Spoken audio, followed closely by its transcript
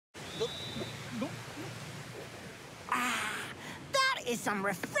is some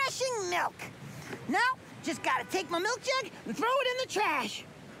refreshing milk. Now, just gotta take my milk jug and throw it in the trash.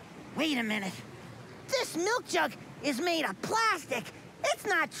 Wait a minute. This milk jug is made of plastic. It's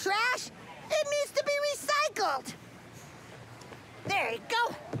not trash. It needs to be recycled. There you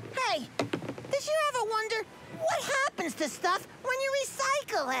go. Hey, did you ever wonder what happens to stuff when you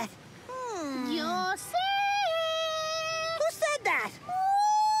recycle it? Yo sé. Who said that?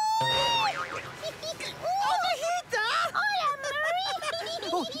 Ovejita! Hola, Murray.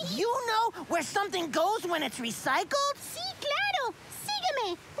 Oh, you know where something goes when it's recycled? Sí, claro.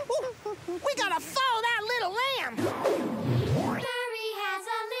 Sígueme. We gotta follow that little lamb. Murray has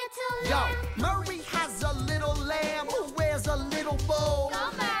a little lamb. Yo, Murray has a little lamb who wears a little bow.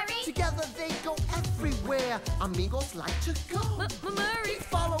 Go, Murray. Together they go everywhere. Amigos like to go. Murray. He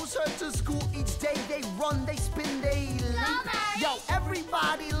follows her to school each day. They run, they spin, they leap. Murray. Yo,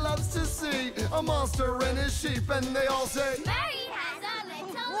 everybody loves to see a monster and his sheep, and they all say, Murray has a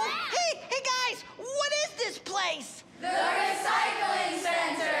little lamb. Hey guys, what is this place? The Recycling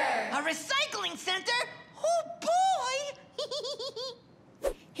Center! A recycling center? Oh, boy!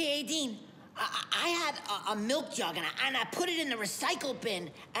 Hey, Dean, I had a milk jug, and I put it in the recycle bin.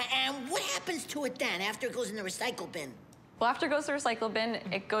 And what happens to it then, after it goes in the recycle bin? Well, after it goes to the recycle bin,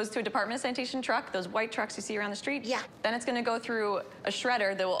 it goes to a Department of Sanitation truck, those white trucks you see around the street. Yeah. Then it's gonna go through a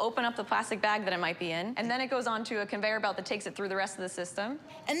shredder that will open up the plastic bag that it might be in, and then it goes onto a conveyor belt that takes it through the rest of the system.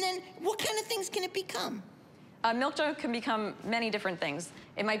 And then what kind of things can it become? A milk jug can become many different things.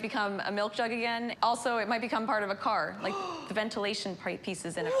 It might become a milk jug again. Also, it might become part of a car, like the ventilation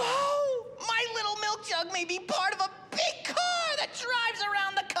pieces in a car. Whoa! My little milk jug may be part of a big car that drives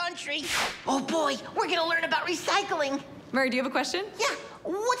around the country. Oh, boy, we're gonna learn about recycling. Murray, do you have a question? Yeah,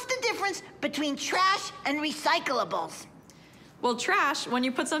 what's the difference between trash and recyclables? Well, trash, when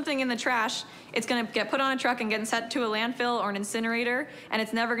you put something in the trash, it's gonna get put on a truck and get sent to a landfill or an incinerator, and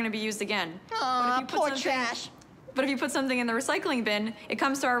it's never gonna be used again. Aw, poor trash. But if you put something in the recycling bin, it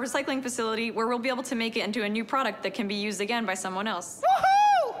comes to our recycling facility where we'll be able to make it into a new product that can be used again by someone else.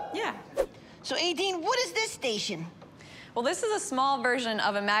 Woohoo! Yeah. So, Adine, what is this station? Well, this is a small version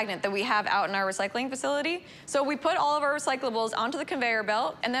of a magnet that we have out in our recycling facility. So we put all of our recyclables onto the conveyor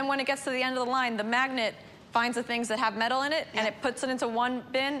belt, and then when it gets to the end of the line, the magnet finds the things that have metal in it, and it puts it into one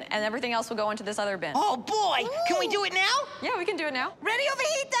bin, and everything else will go into this other bin. Oh, boy! Ooh. Can we do it now? Yeah, we can do it now. Ready,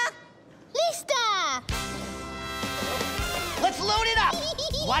 Ovejita? Lista. Let's load it up.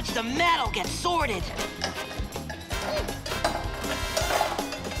 Watch the metal get sorted.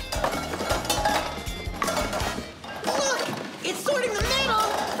 Look, it's sorting the metal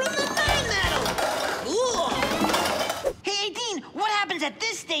from the non-metal. Cool. Hey, Adine, what happens at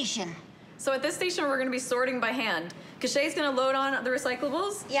this station? So at this station, we're gonna be sorting by hand. Cachet's gonna load on the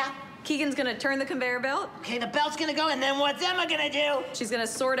recyclables. Yeah. Keegan's gonna turn the conveyor belt. Okay, the belt's gonna go, and then what's Emma gonna do? She's gonna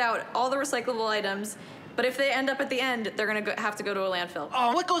sort out all the recyclable items, but if they end up at the end, they're gonna have to go to a landfill.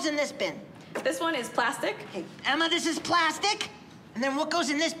 Oh, what goes in this bin? This one is plastic, Okay, Emma, this is plastic. And then what goes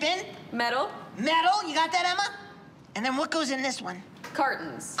in this bin? metal, Metal, you got that, Emma? And then what goes in this one?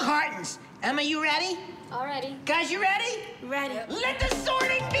 cartons. Cartons. Emma, you ready? Alrighty. Guys, you ready? Ready. Let the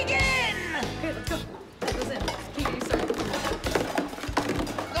sorting begin! Okay, let's go. That goes in. Keegan, you start.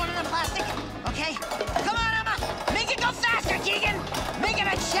 Going in the plastic. Okay. Come on, Emma. Make it go faster, Keegan. Make it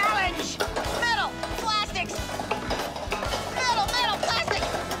a challenge. Metal, plastics. Metal, metal, plastic.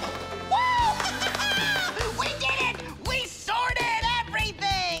 Woo! We did it! We sorted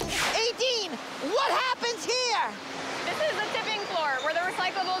everything! 18, what happens here? This is the tipping floor where the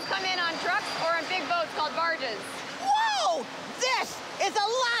recyclables come in on trucks or on big boats called barges. Whoa! This is a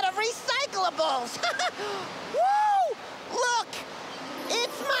lot of recyclables. Woo! Look!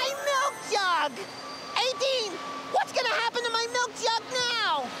 It's my milk jug! 18, what's gonna happen to my milk jug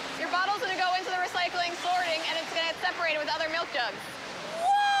now? Your bottle's gonna go into the recycling sorting, and it's gonna get separated with other milk jugs.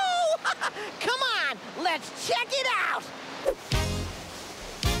 Whoa! Come on, let's check it out!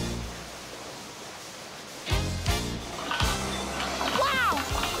 Wow!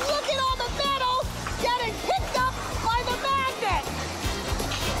 Look at all the metal getting picked up by the magnet!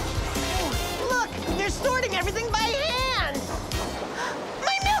 Look, they're sorting everything by hand!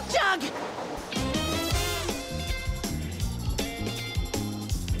 My milk jug!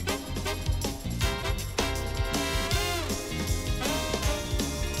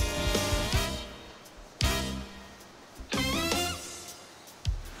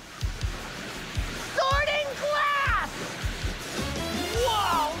 Sorting glass!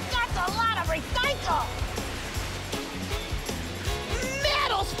 Whoa, that's a lot of recycle!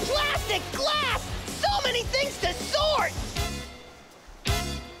 Metals, plastic, glass! So many things to sort!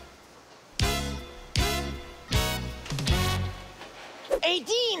 Hey,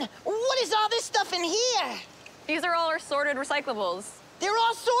 Dean, what is all this stuff in here? These are all our sorted recyclables. They're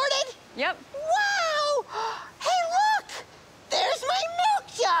all sorted? Yep. Wow! Hey, look! There's my milk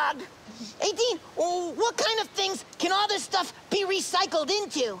jug! Hey, Dean, what kind of things can all this stuff be recycled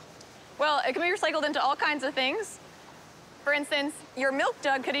into? Well, it can be recycled into all kinds of things. For instance, your milk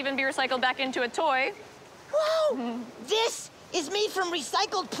jug could even be recycled back into a toy. Whoa! This is made from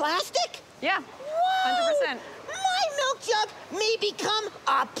recycled plastic? Yeah, Whoa! 100%. My milk jug may become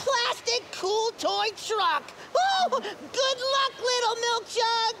a plastic cool toy truck. Oh, good luck, little milk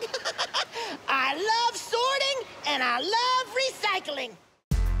jug. I love sorting and I love recycling.